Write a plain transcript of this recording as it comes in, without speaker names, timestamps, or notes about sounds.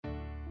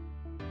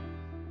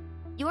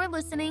You're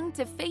listening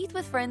to Faith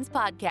with Friends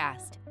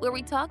podcast, where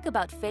we talk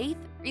about faith,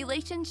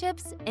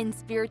 relationships, and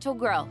spiritual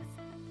growth.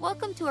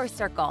 Welcome to our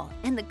circle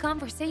and the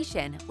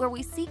conversation where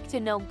we seek to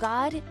know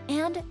God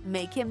and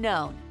make Him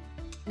known.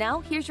 Now,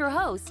 here's your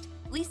host,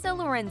 Lisa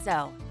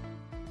Lorenzo.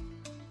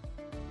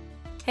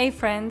 Hey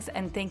friends,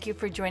 and thank you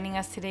for joining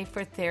us today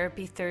for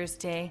Therapy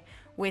Thursday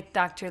with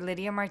Dr.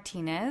 Lydia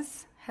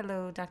Martinez.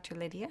 Hello, Dr.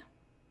 Lydia.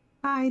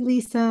 Hi,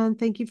 Lisa, and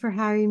thank you for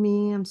having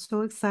me. I'm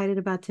so excited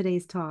about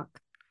today's talk.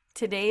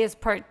 Today is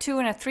part 2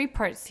 in a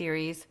 3-part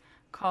series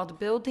called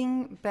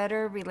Building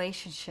Better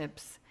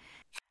Relationships.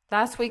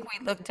 Last week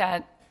we looked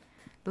at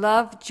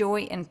love,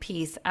 joy, and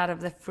peace out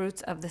of the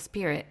fruits of the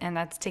Spirit, and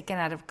that's taken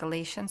out of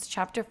Galatians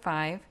chapter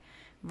 5,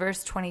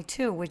 verse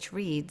 22, which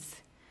reads,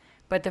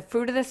 "But the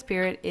fruit of the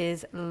Spirit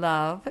is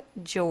love,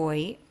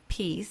 joy,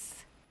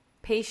 peace,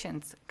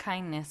 patience,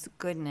 kindness,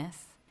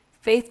 goodness,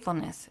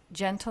 faithfulness,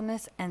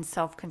 gentleness, and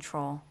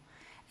self-control."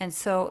 And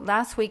so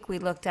last week we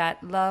looked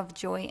at love,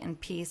 joy, and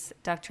peace.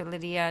 Dr.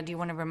 Lydia, do you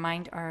want to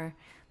remind our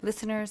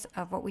listeners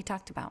of what we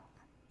talked about?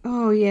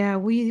 Oh, yeah.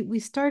 We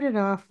started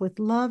off with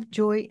love,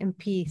 joy, and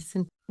peace.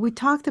 And we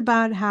talked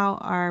about how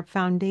our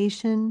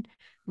foundation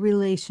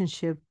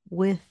relationship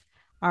with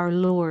our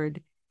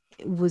Lord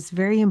was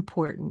very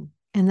important.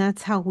 And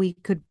that's how we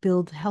could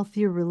build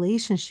healthier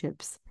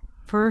relationships.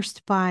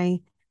 First, by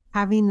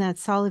having that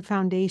solid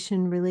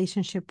foundation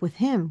relationship with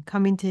Him,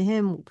 coming to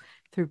Him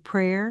through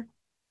prayer,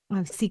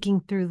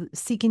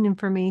 seeking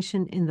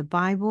information in the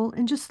Bible,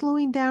 and just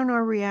slowing down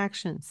our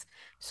reactions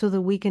so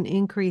that we can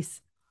increase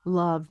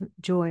love,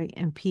 joy,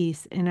 and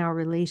peace in our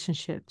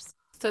relationships.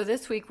 So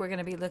this week we're going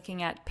to be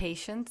looking at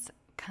patience,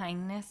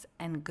 kindness,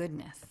 and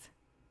goodness.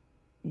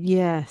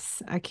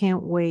 Yes, I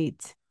can't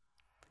wait.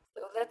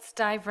 So let's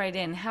dive right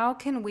in. How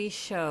can we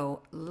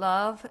show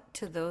love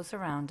to those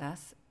around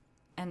us,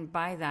 and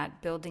by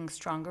that building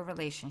stronger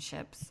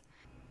relationships?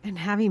 And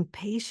having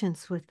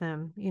patience with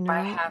them,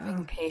 By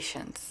having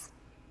patience.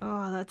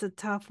 Oh, that's a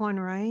tough one,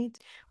 right?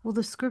 Well,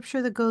 the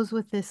scripture that goes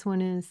with this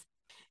one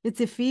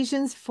it's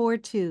Ephesians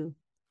 4:2.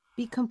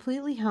 Be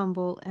completely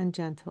humble and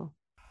gentle.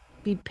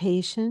 Be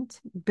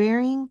patient,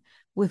 bearing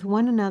with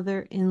one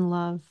another in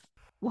love.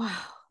 Wow,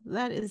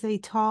 that is a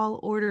tall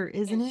order,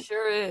 isn't it?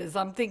 Sure is.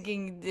 I'm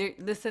thinking,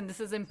 listen, this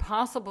is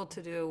impossible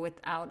to do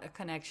without a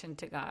connection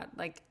to God.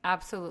 Like,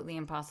 absolutely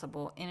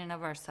impossible in and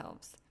of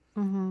ourselves.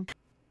 Mm-hmm.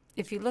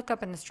 If you look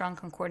up in the Strong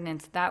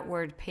Concordance, that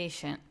word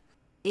patient,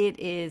 it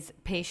is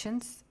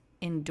patience,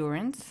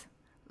 endurance,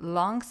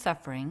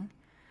 long-suffering,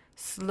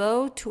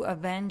 slow to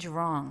avenge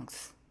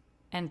wrongs,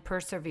 and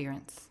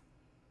perseverance,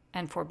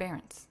 and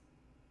forbearance.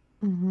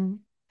 Mm-hmm.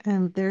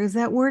 And there's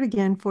that word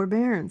again,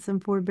 forbearance.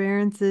 And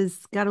forbearance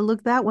is, got to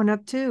look that one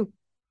up too.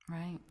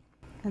 Right.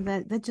 And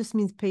that just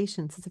means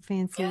patience. It's a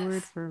fancy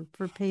word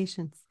for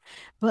patience.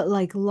 But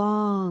like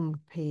long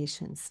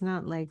patience,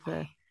 not like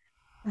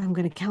I'm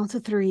going to count to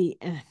 3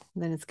 and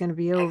then it's going to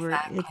be over.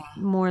 Exactly. It's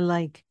more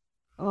like,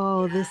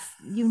 oh, this,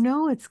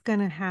 it's going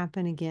to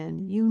happen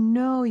again.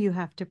 You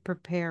have to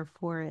prepare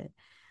for it.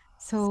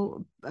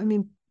 So, I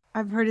mean,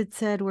 I've heard it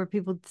said where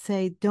people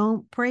say,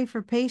 don't pray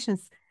for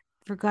patience,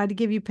 for God to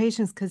give you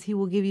patience, because He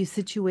will give you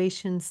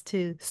situations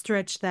to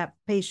stretch that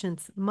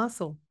patience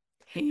muscle.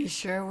 He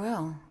sure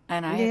will.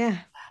 And I Yeah.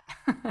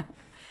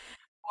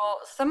 Well,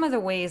 some of the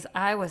ways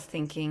I was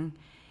thinking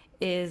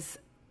is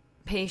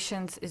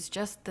patience is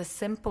just the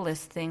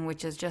simplest thing,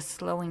 which is just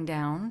slowing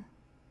down,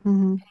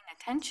 Mm-hmm. paying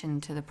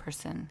attention to the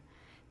person,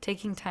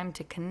 taking time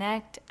to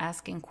connect,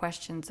 asking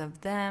questions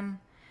of them,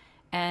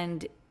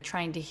 and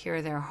trying to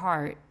hear their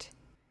heart.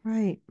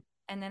 Right.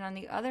 And then on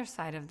the other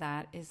side of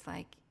that is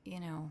like,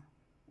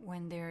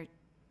 when they're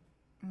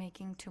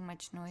making too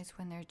much noise,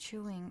 when they're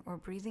chewing or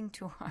breathing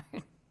too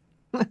hard.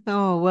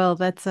 Oh, well,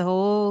 that's a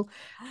whole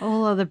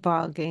other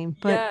ball game.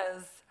 But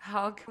Yes.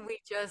 How can we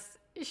just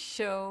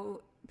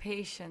show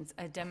patience,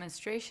 a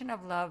demonstration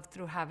of love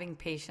through having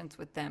patience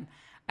with them?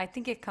 I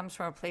think it comes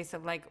from a place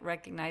of like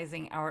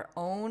recognizing our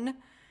own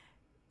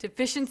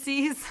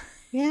deficiencies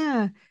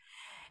yeah,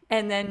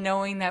 and then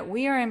knowing that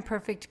we are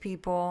imperfect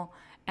people,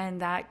 and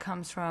that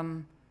comes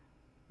from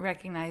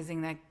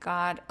recognizing that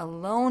God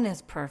alone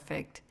is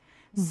perfect.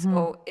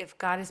 So if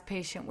God is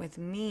patient with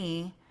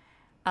me,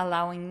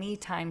 allowing me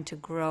time to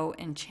grow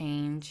and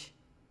change,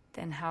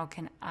 then how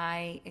can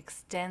I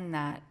extend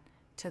that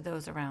to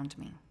those around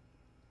me?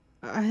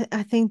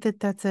 I think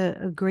that's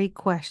a great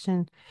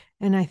question.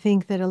 And I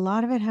think that a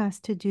lot of it has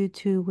to do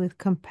too with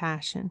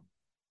compassion,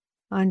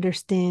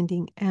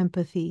 understanding,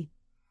 empathy,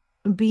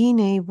 being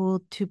able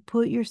to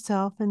put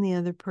yourself in the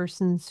other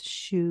person's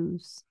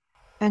shoes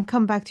and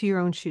come back to your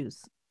own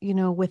shoes,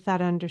 with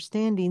that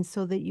understanding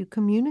so that you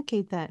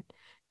communicate that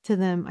to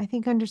them. I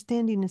think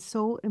understanding is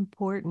so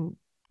important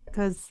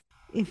because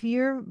if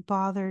you're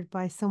bothered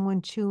by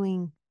someone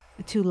chewing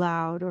too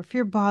loud, or if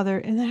you're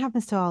bothered, and that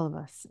happens to all of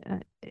us,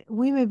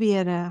 we may be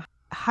at a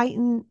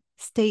heightened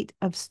state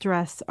of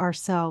stress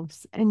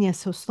ourselves. And yes,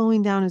 so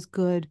slowing down is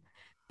good,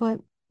 but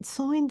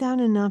slowing down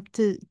enough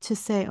to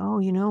say, oh,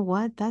 you know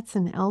what? That's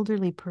an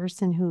elderly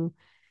person who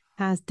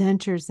has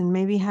dentures and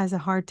maybe has a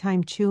hard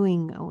time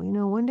chewing. Oh,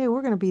 one day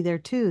we're going to be there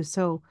too.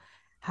 So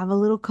have a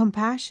little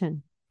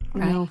compassion,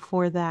 Right.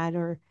 for that,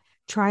 or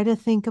try to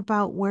think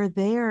about where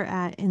they're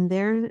at in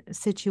their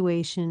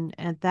situation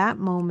at that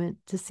moment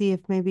to see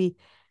if maybe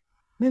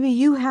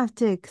you have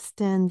to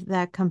extend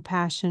that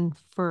compassion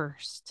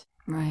first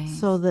Right.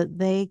 so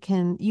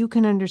that you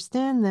can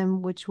understand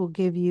them, which will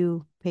give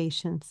you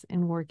patience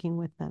in working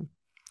with them.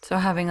 So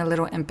having a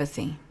little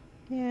empathy.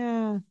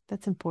 Yeah,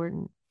 that's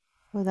important.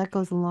 Well, that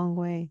goes a long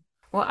way.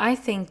 Well,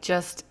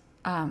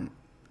 um,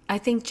 I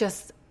think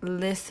just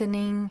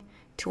listening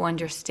to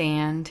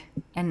understand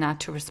and not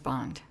to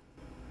respond.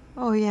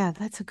 Oh, yeah,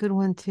 that's a good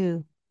one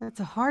too. That's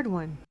a hard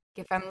one.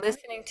 If I'm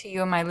listening to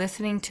you, am I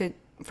listening to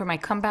for my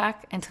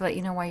comeback and to let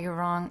you know why you're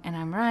wrong and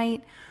I'm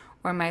right?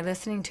 Or am I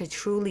listening to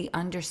truly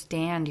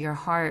understand your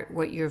heart,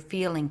 what you're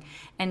feeling,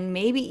 and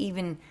maybe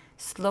even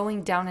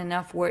slowing down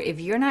enough where if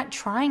you're not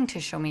trying to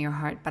show me your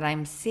heart, but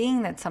I'm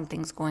seeing that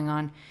something's going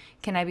on,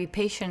 can I be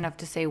patient enough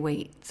to say,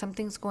 wait,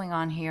 something's going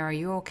on here. Are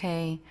you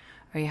okay?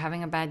 Are you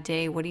having a bad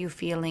day? What are you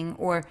feeling?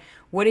 Or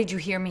what did you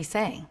hear me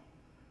say?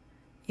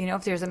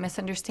 If there's a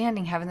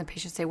misunderstanding, having the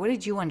patient say, what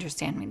did you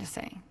understand me to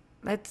say?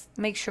 Let's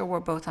make sure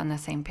we're both on the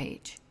same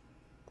page.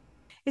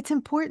 It's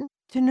important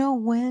to know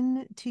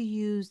when to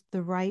use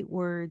the right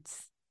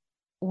words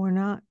or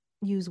not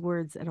use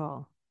words at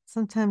all.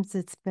 Sometimes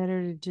it's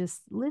better to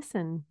just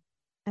listen,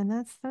 and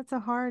that's a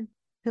hard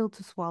pill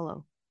to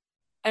swallow.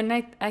 And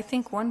I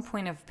think one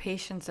point of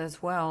patience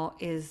as well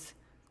is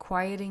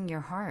quieting your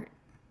heart.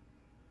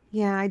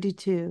 Yeah, I do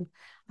too.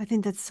 I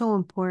think that's so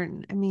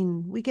important. I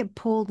mean, we get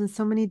pulled in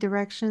so many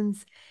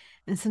directions,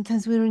 and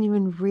sometimes we don't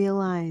even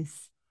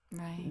realize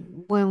Right.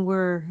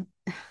 when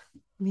I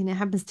mean, it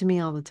happens to me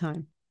all the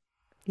time,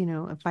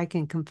 if I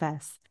can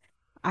confess.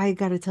 I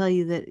got to tell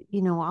you that,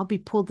 I'll be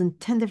pulled in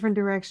 10 different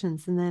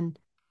directions, and then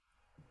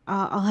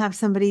I'll have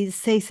somebody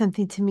say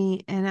something to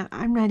me, and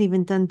I'm not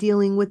even done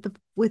dealing with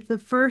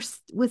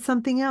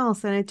something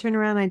else, and I turn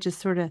around, I just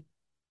sort of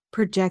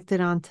project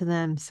it onto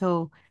them.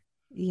 So,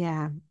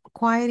 yeah,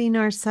 quieting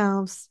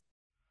ourselves.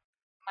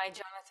 My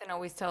Jonathan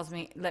always tells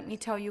me, let me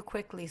tell you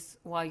quickly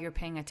while you're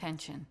paying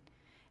attention.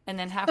 And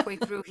then halfway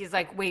through, he's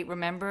like, wait,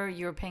 remember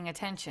you're paying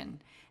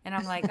attention. And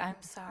I'm like, I'm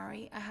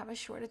sorry, I have a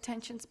short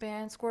attention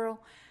span, squirrel.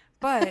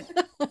 But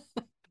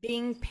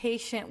being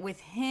patient with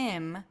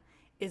him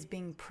is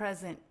being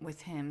present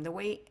with him. The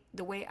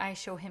way I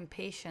show him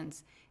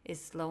patience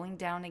is slowing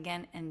down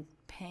again and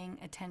paying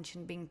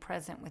attention, being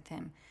present with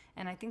him.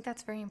 And I think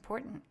that's very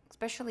important,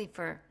 especially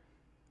for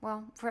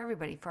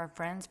everybody, for our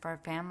friends, for our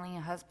family,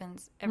 and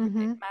husbands. It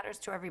matters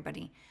to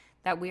everybody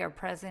that we are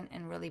present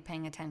and really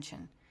paying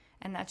attention.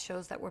 And that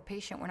shows that we're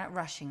patient. We're not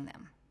rushing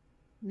them.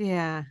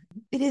 Yeah,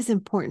 it is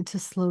important to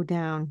slow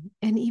down.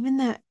 And even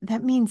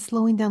that means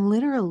slowing down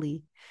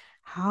literally.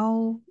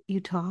 How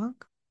you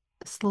talk,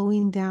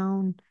 slowing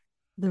down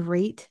the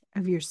rate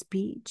of your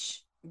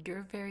speech.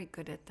 You're very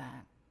good at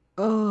that.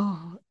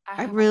 Oh, I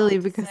I have a lot really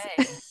to because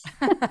say.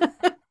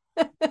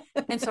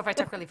 And so if I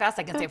talk really fast,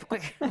 I can say it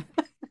quick.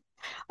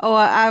 oh,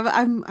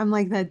 I'm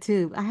like that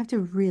too. I have to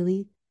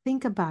really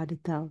think about it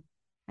though.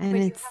 And But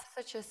you it's have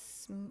such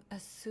a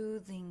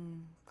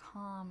soothing,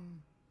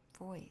 calm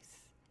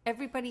voice.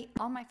 Everybody,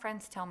 all my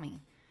friends tell me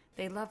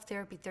they love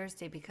Therapy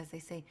Thursday because they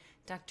say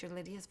Dr.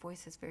 Lydia's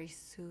voice is very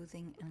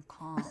soothing and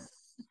calm.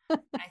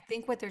 I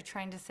think what they're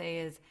trying to say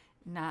is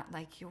not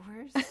like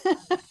yours,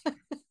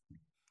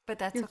 but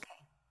that's you're okay.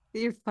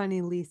 you're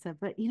funny, Lisa.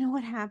 But you know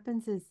what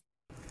happens is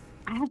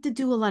I have to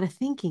do a lot of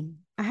thinking.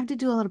 I have to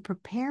do a lot of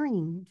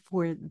preparing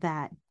for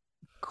that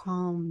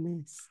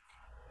calmness.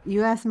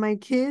 You ask my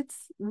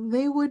kids,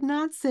 they would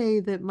not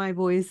say that my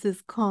voice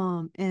is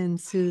calm and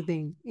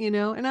soothing, and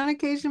on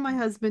occasion my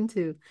husband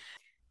too.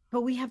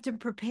 But we have to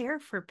prepare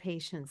for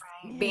patience.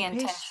 Be Man,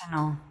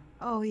 intentional,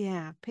 oh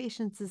yeah,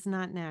 patience is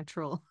not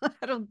natural.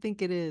 I don't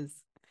think it is.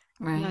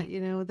 Not,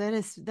 right?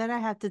 that I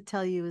have to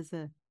tell you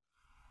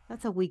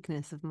that's a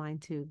weakness of mine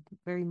too,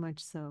 very much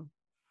so.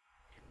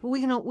 But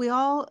we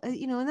all,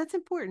 and that's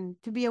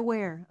important to be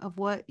aware of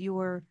what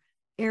your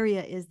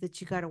area is that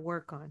you got to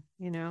work on.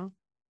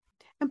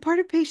 And part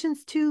of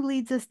patience too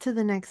leads us to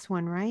the next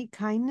one, right?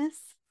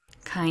 Kindness.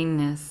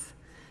 Kindness.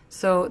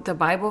 So the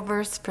Bible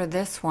verse for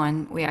this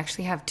one, we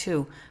actually have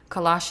two.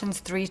 Colossians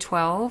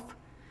 3:12,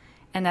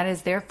 and that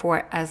is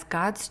therefore as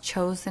God's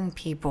chosen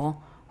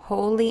people,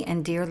 holy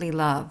and dearly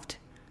loved,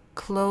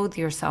 clothe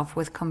yourself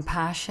with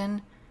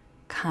compassion,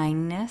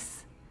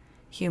 kindness,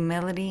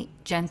 humility,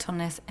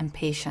 gentleness, and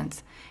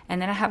patience.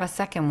 And then I have a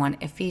second one,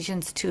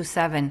 Ephesians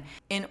 2:7,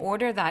 in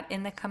order that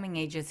in the coming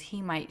ages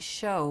he might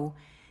show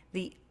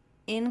the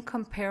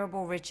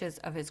incomparable riches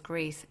of his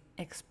grace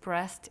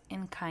expressed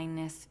in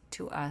kindness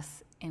to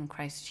us in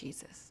Christ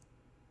Jesus.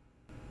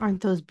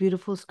 Aren't those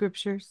beautiful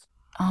scriptures?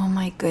 Oh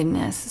my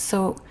goodness.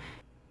 So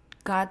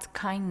God's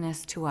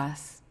kindness to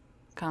us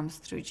comes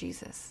through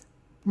Jesus.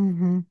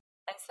 Mm-hmm.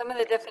 And some of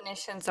the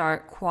definitions are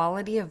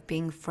quality of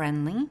being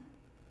friendly,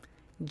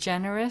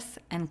 generous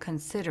and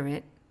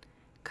considerate,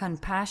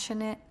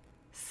 compassionate,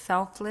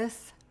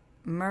 selfless,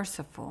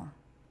 merciful.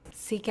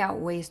 seek out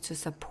ways to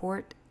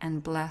support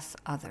and bless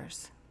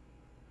others.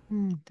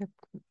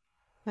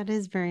 That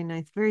is very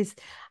nice.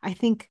 I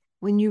think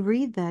when you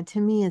read that, to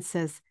me, it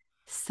says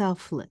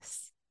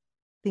selfless.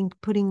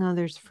 Think putting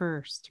others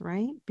first,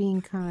 right?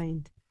 Being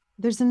kind.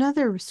 There's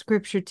another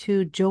scripture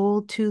too,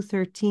 Joel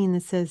 2:13,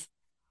 that says,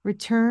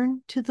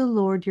 "Return to the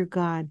Lord your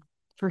God,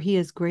 for he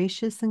is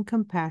gracious and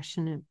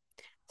compassionate,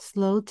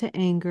 slow to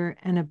anger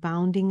and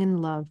abounding in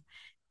love,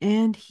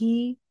 and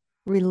he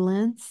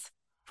relents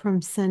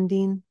from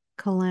sending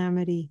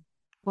calamity."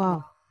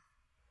 Wow.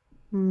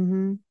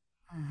 Mm-hmm.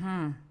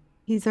 Mm-hmm.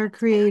 He's our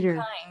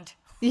creator. Kind.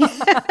 Yeah.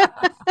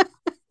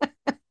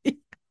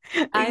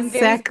 I'm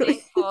very Exactly.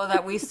 thankful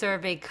that we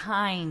serve a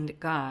kind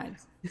God.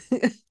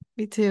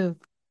 Me too.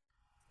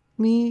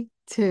 Me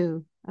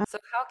too. So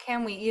how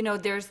can we,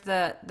 there's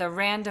the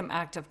random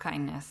act of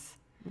kindness.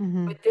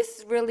 Mm-hmm. But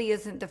this really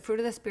isn't, the fruit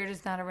of the Spirit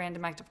is not a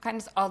random act of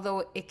kindness,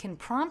 although it can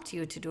prompt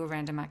you to do a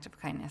random act of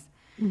kindness.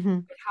 Mm-hmm.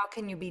 But how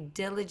can you be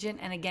diligent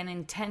and, again,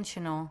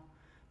 intentional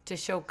to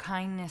show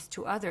kindness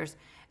to others?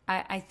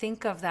 I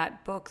think of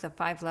that book, The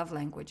 5 Love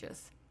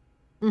Languages.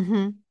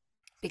 Mm-hmm.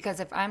 Because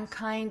if I'm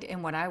kind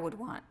in what I would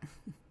want,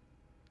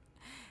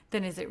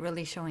 then is it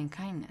really showing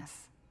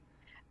kindness?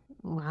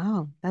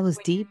 Wow, that was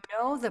When deep. you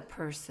know the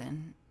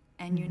person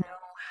and you know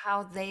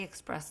how they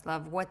express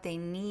love, what they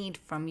need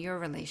from your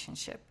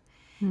relationship,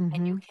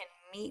 and you can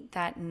meet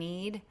that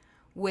need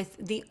with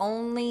the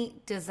only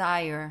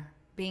desire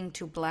being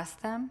to bless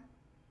them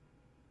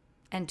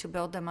and to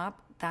build them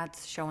up,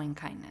 that's showing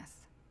kindness.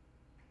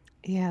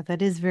 Yeah,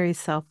 that is very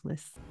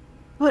selfless.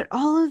 But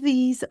all of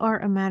these are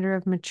a matter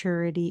of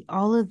maturity.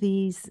 All of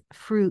these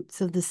fruits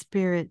of the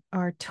Spirit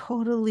are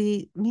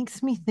totally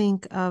makes me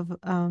think of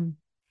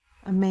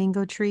a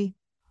mango tree.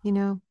 You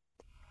know,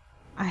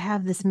 I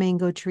have this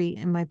mango tree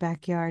in my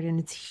backyard and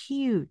it's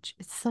huge.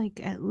 It's like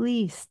at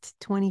least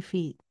 20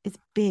 feet. It's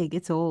big,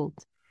 it's old,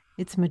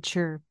 it's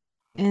mature.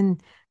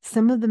 And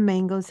some of the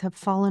mangoes have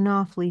fallen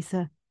off,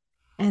 Lisa,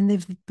 and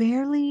they've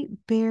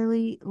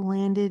barely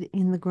landed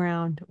in the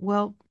ground.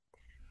 Well,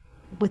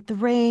 with the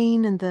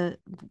rain and the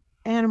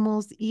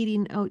animals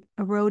eating out,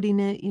 eroding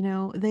it,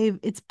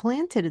 it's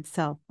planted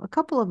itself, a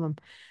couple of them.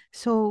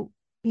 So,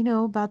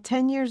 about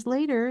 10 years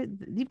later,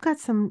 you've got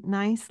some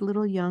nice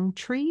little young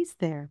trees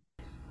there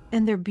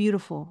and they're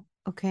beautiful.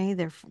 Okay.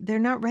 They're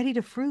not ready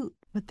to fruit,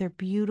 but they're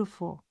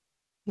beautiful,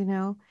 you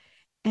know,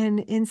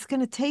 and it's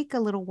going to take a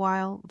little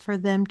while for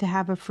them to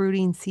have a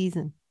fruiting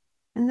season.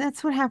 And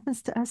that's what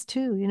happens to us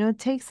too. It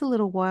takes a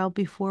little while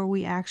before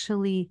we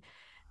actually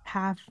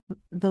have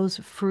those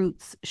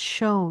fruits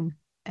shown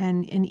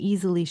and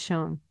easily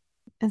shown.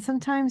 And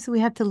sometimes we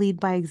have to lead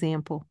by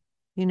example.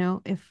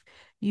 If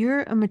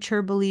you're a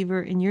mature believer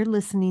and you're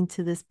listening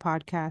to this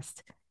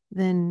podcast,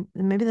 then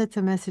maybe that's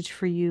a message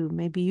for you.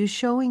 Maybe you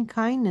showing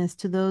kindness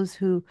to those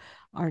who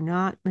are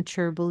not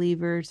mature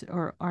believers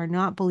or are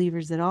not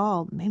believers at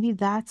all. Maybe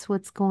that's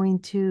what's going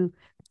to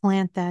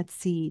plant that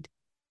seed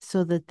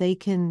so that they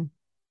can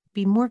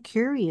be more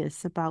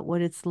curious about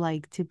what it's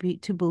like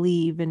to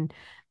believe and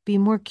be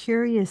more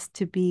curious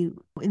to be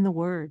in the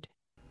Word.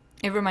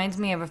 It reminds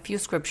me of a few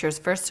scriptures.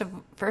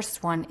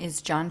 First one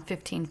is John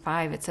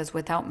 15:5. It says,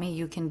 "Without me,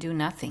 you can do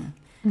nothing."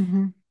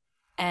 Mm-hmm.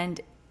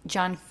 And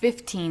John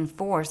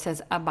 15:4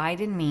 says,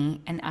 "Abide in me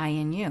and I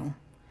in you.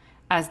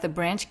 As the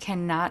branch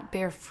cannot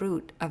bear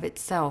fruit of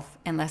itself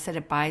unless it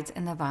abides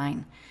in the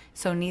vine,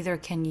 so neither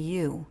can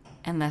you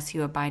unless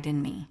you abide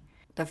in me."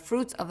 The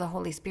fruits of the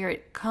Holy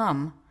Spirit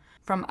come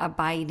from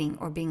abiding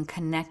or being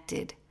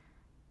connected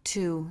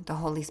to the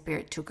Holy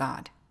Spirit, to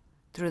God,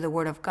 through the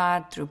Word of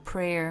God, through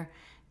prayer,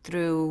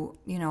 through,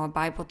 a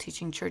Bible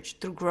teaching church,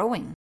 through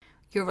growing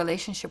your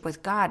relationship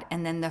with God.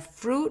 And then the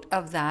fruit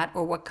of that,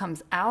 or what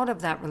comes out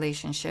of that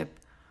relationship,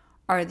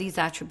 are these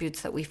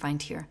attributes that we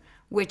find here,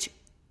 which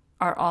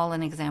are all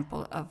an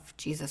example of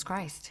Jesus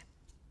Christ.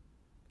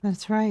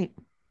 That's right.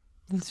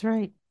 That's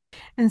right.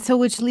 And so,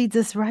 which leads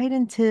us right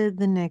into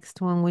the next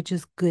one, which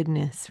is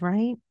goodness,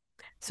 right?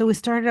 So we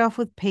started off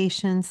with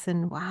patience,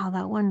 and wow,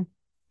 that one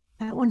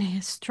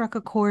has struck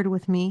a chord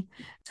with me.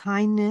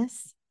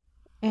 Kindness,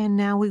 and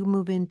now we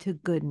move into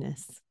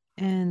goodness.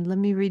 And let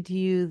me read to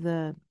you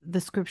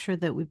the scripture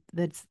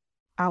that's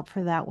out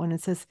for that one.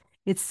 It says,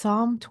 it's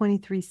Psalm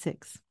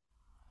 23:6.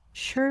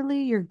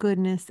 "Surely your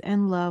goodness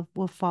and love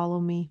will follow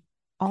me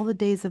all the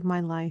days of my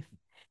life,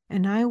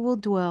 and I will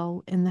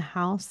dwell in the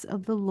house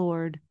of the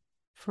Lord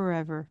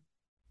forever."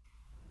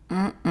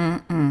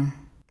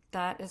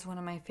 That is one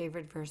of my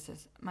favorite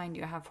verses. Mind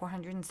you, I have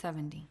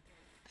 470.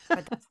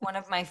 But that's one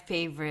of my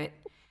favorite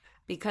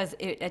because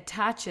it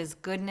attaches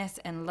goodness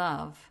and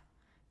love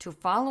to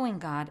following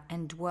God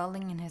and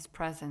dwelling in his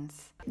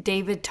presence.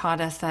 David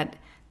taught us that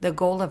the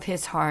goal of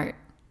his heart,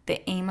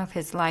 the aim of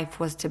his life,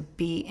 was to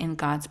be in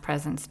God's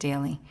presence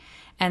daily.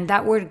 And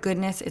that word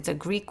goodness, it's a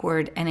Greek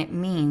word, and it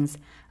means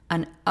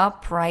an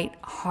upright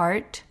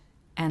heart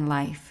and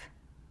life.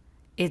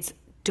 It's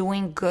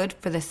doing good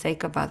for the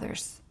sake of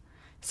others.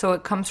 So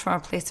it comes from a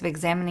place of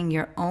examining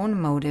your own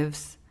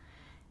motives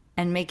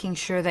and making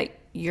sure that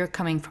you're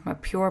coming from a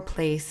pure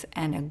place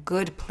and a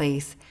good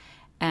place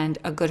and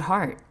a good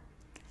heart.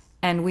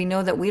 And we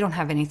know that we don't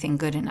have anything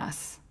good in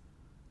us.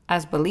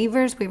 As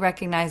believers, we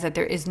recognize that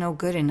there is no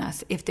good in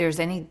us. If there's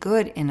any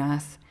good in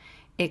us,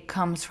 it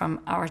comes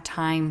from our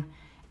time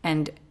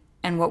and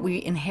what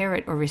we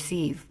inherit or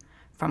receive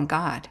from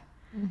God.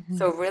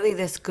 So really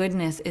this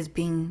goodness is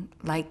being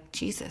like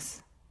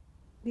Jesus.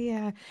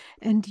 Yeah.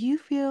 And do you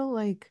feel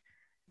like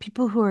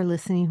people who are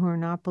listening who are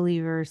not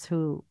believers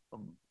who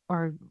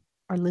are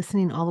are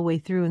listening all the way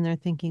through and they're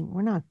thinking,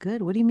 we're not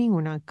good. What do you mean we're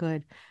not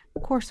good?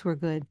 Of course we're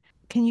good.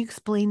 Can you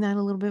explain that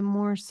a little bit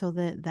more so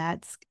that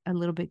that's a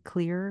little bit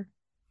clearer?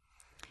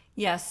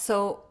 Yes,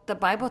 so the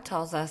Bible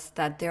tells us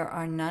that there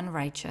are none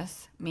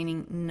righteous,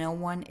 meaning no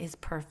one is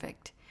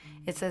perfect.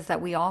 It says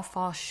that we all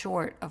fall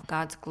short of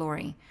God's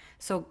glory.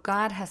 So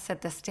God has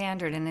set the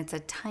standard and it's a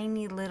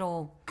tiny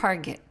little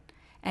target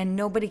and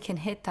nobody can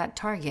hit that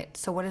target.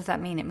 So what does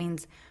that mean? It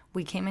means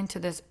we came into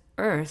this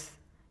earth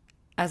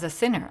as a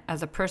sinner,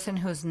 as a person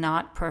who's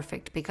not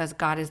perfect because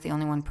God is the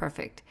only one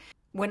perfect.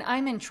 When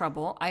I'm in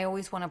trouble, I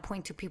always want to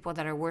point to people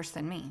that are worse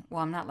than me.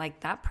 Well, I'm not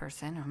like that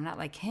person, or I'm not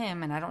like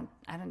him, and I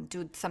don't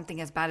do something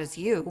as bad as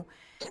you,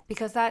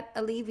 because that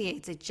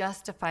alleviates, it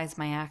justifies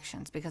my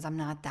actions because I'm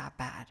not that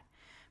bad.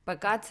 But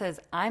God says,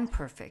 I'm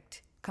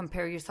perfect.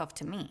 Compare yourself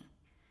to me.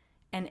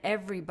 And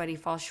everybody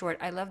falls short.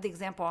 I love the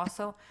example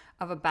also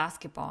of a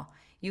basketball.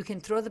 You can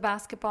throw the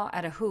basketball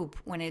at a hoop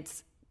when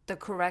it's the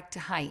correct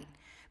height.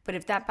 But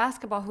if that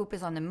basketball hoop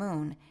is on the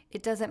moon,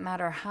 it doesn't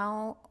matter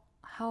how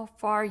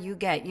far you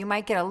get. You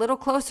might get a little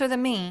closer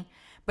than me,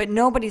 but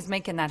nobody's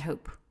making that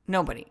hoop.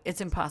 Nobody.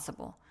 It's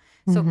impossible.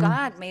 So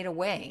God made a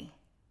way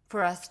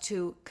for us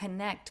to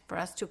connect, for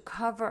us to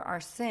cover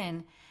our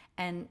sin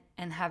and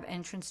have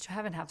entrance to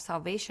heaven, have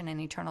salvation and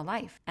eternal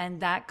life. And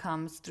that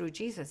comes through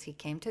Jesus. He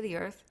came to the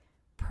earth,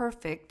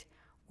 perfect,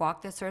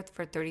 walked this earth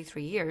for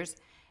 33 years,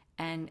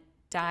 and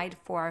died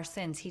for our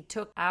sins. He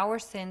took our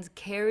sins,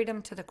 carried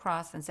them to the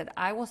cross, and said,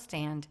 I will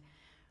stand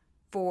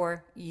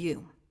for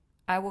you.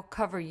 I will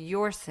cover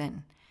your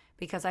sin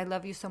because I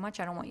love you so much.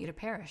 I don't want you to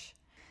perish.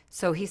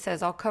 So he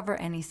says, I'll cover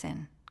any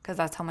sin because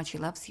that's how much he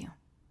loves you.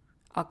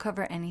 I'll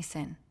cover any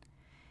sin.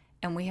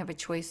 And we have a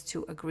choice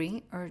to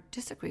agree or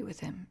disagree with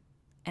him.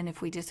 And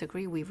if we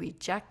disagree, we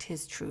reject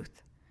his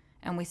truth.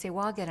 And we say,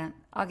 well, I'll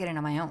get in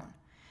on my own.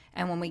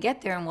 And when we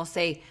get there and we'll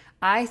say,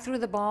 I threw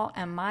the ball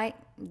and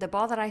the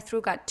ball that I threw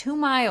got 2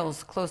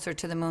 miles closer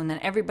to the moon than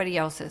everybody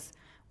else's.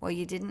 Well,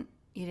 you didn't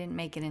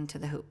make it into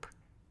the hoop.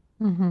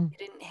 You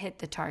didn't hit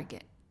the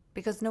target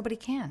because nobody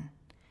can.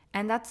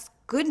 And that's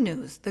good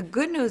news. The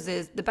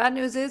bad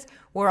news is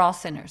we're all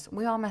sinners.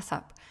 We all mess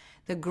up.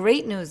 The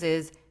great news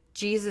is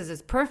Jesus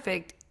is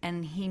perfect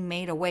and he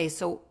made a way.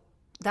 So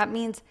that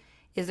means,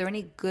 is there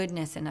any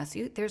goodness in us?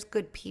 There's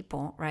good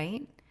people,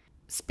 right?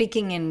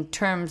 Speaking in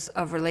terms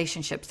of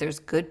relationships, there's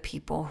good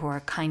people who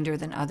are kinder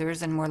than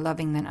others and more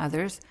loving than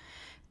others.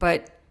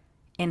 But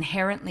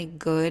inherently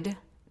good,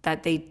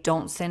 that they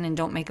don't sin and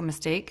don't make a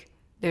mistake,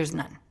 there's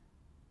none.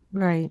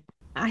 Right.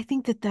 I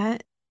think that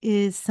that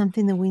is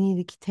something that we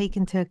need to take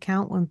into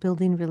account when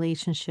building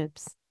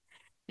relationships.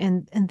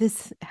 And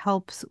this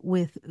helps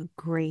with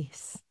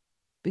grace.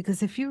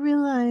 Because if you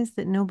realize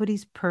that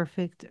nobody's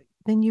perfect,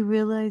 then you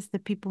realize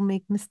that people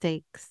make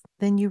mistakes.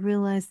 Then you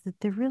realize that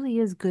there really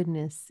is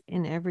goodness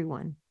in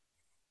everyone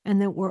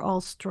and that we're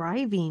all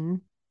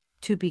striving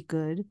to be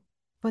good,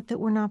 but that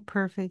we're not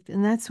perfect.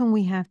 And that's when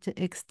we have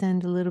to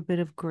extend a little bit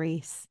of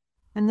grace.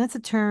 And that's a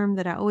term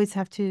that I always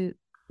have to,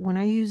 when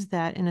I use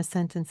that in a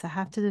sentence, I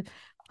have to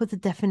put the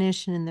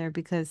definition in there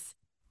because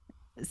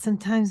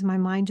sometimes my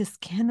mind just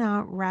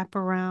cannot wrap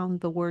around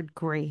the word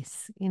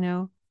grace,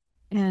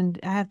 and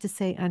I have to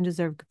say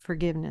undeserved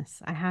forgiveness.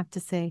 I have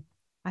to say,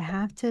 I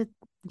have to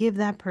give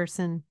that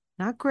person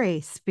not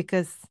grace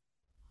because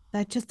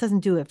that just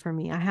doesn't do it for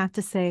me. I have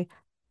to say,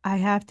 I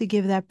have to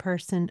give that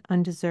person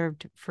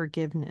undeserved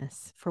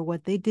forgiveness for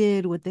what they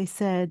did, what they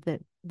said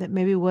that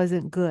maybe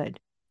wasn't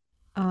good.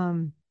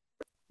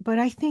 But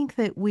I think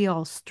that we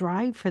all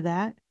strive for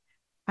that.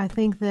 I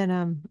think that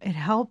it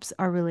helps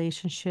our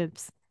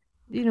relationships.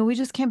 We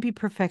just can't be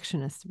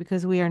perfectionists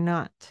because we are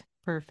not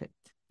perfect.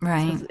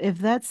 Right. So if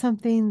that's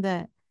something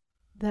that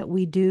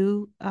we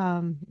do,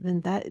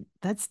 then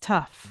that's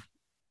tough.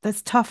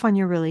 That's tough on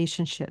your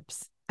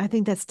relationships. I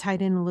think that's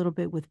tied in a little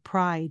bit with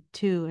pride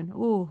too. And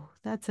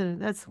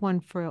that's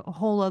one for a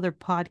whole other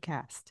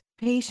podcast.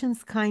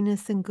 Patience,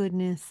 kindness, and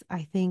goodness,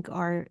 I think,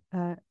 are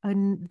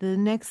the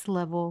next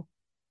level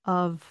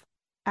of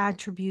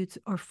attributes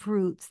or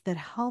fruits that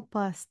help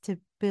us to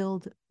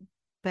build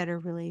better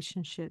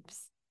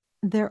relationships.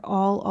 They're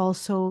all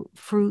also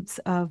fruits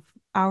of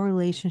our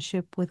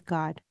relationship with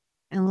God.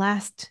 And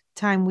last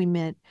time we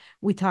met,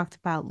 we talked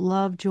about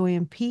love, joy,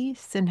 and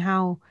peace, and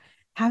how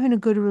having a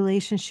good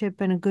relationship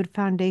and a good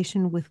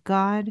foundation with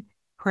God,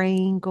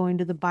 praying, going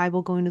to the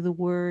Bible, going to the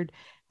Word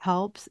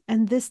helps.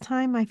 And this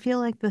time I feel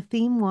like the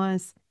theme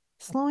was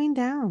slowing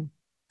down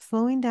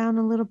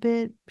a little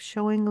bit,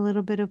 showing a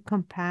little bit of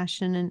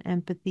compassion and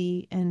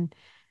empathy, and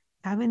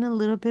having a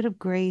little bit of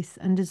grace,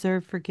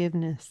 undeserved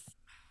forgiveness.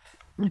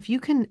 If you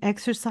can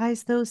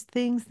exercise those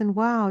things, then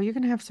wow, you're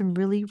going to have some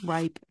really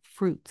ripe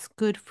fruits,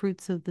 good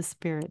fruits of the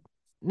Spirit.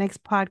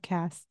 Next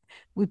podcast,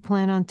 we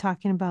plan on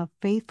talking about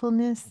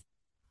faithfulness,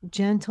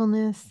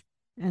 gentleness,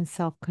 and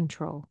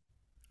self-control.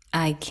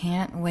 I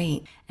can't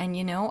wait. And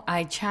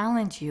I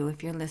challenge you,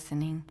 if you're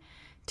listening,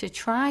 to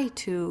try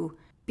to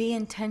be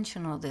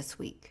intentional this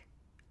week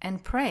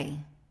and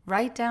pray.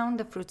 Write down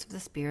the fruits of the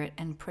Spirit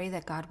and pray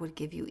that God would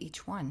give you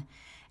each one.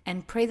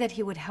 And pray that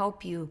He would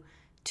help you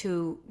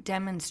to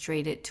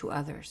demonstrate it to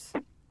others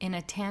in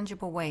a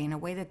tangible way, in a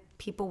way that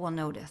people will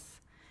notice.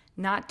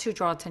 Not to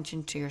draw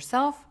attention to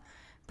yourself,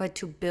 but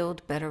to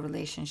build better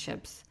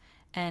relationships.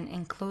 And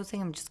in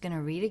closing, I'm just going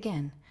to read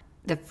again.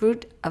 The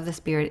fruit of the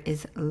Spirit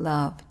is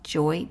love,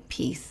 joy,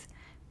 peace,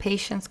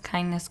 patience,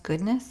 kindness,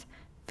 goodness,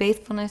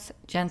 faithfulness,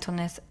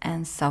 gentleness,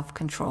 and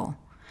self-control.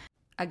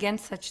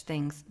 Against such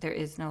things there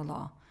is no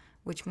law,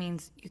 which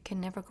means you can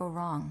never go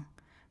wrong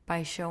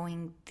by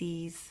showing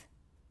these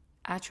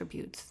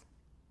attributes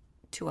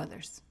to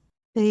others.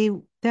 They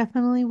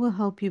definitely will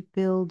help you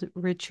build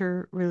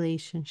richer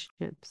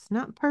relationships.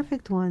 Not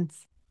perfect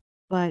ones,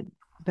 but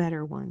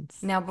better ones.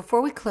 Now,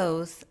 before we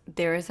close,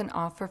 there is an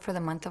offer for the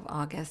month of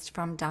August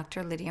from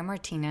Dr. Lydia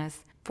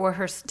Martinez for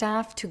her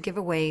staff to give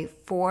away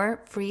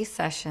 4 free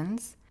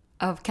sessions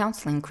of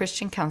counseling,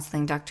 Christian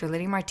counseling. Dr.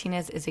 Lydia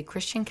Martinez is a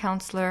Christian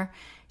counselor.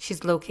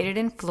 She's located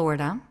in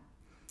Florida,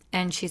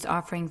 and she's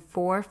offering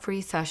 4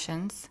 free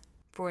sessions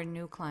for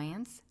new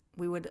clients.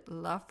 We would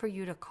love for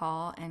you to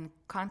call and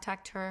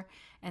contact her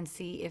and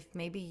see if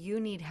maybe you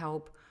need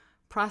help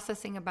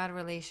processing a bad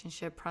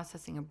relationship,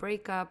 processing a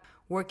breakup,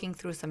 working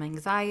through some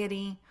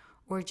anxiety,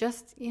 or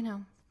just,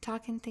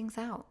 talking things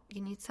out.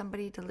 You need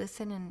somebody to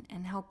listen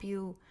and help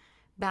you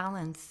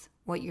balance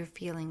what you're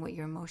feeling, what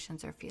your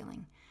emotions are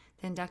feeling.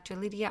 Then Dr.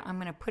 Lydia, I'm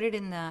going to put it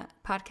in the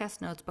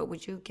podcast notes, but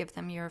would you give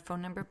them your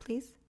phone number,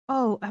 please?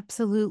 Oh,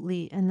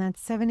 absolutely. And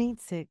that's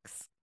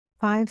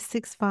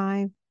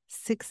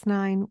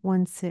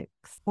 786-565-6916.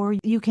 Or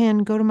you can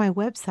go to my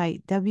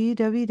website,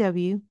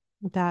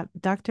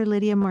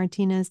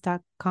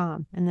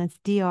 www.drlydiamartinez.com. And that's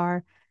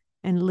DR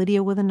and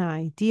Lydia with an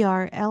I,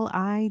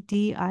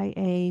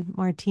 DRLIDIA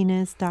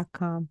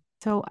Martinez.com.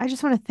 So I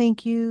just want to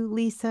thank you,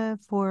 Lisa,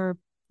 for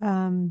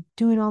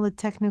doing all the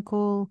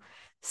technical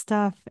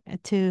stuff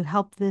to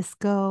help this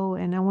go.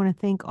 And I want to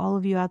thank all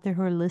of you out there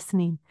who are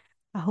listening.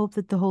 I hope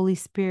that the Holy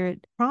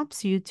Spirit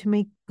prompts you to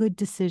make good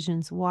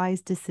decisions,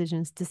 wise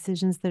decisions,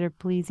 decisions that are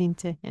pleasing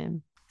to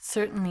Him.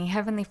 Certainly.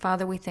 Heavenly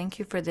Father, we thank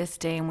you for this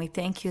day, and we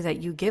thank you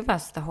that you give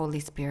us the Holy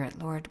Spirit,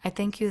 Lord. I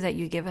thank you that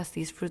you give us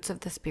these fruits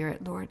of the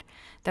Spirit, Lord,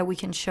 that we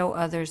can show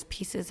others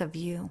pieces of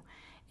you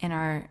in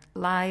our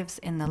lives,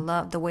 in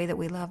the way that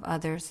we love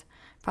others.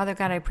 Father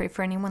God, I pray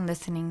for anyone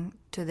listening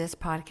to this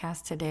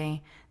podcast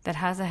today that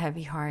has a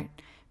heavy heart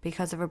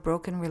because of a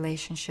broken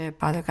relationship.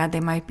 Father God, they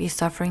might be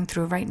suffering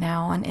through right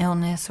now an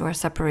illness or a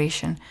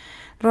separation.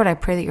 Lord, I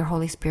pray that your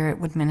Holy Spirit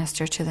would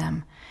minister to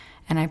them.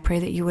 And I pray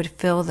that you would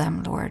fill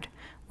them, Lord,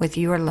 with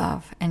your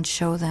love and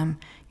show them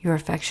your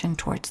affection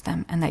towards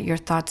them, and that your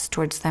thoughts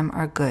towards them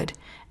are good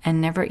and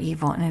never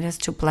evil, and it is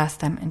to bless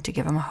them and to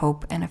give them a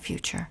hope and a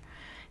future.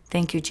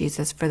 Thank you,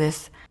 Jesus, for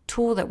this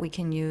tool that we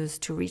can use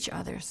to reach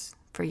others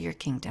for your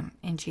kingdom.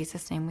 In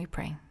Jesus' name we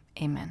pray.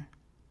 Amen.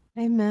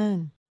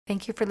 Amen.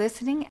 Thank you for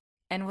listening,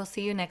 and we'll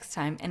see you next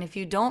time. And if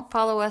you don't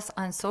follow us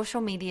on social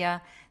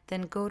media,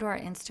 then go to our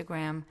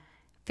Instagram,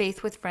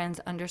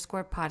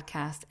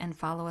 faithwithfriends_podcast, and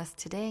follow us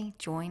today.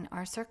 Join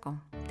our circle.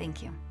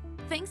 Thank you.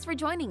 Thanks for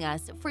joining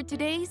us for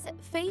today's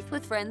Faith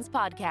with Friends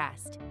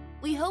podcast.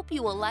 We hope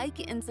you will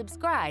like and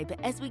subscribe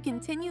as we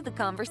continue the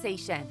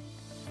conversation.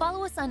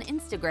 Follow us on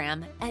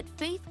Instagram at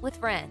Faith with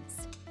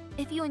Friends.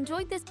 If you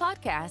enjoyed this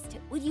podcast,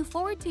 would you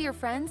forward to your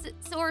friends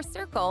so our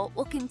circle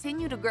will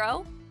continue to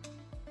grow?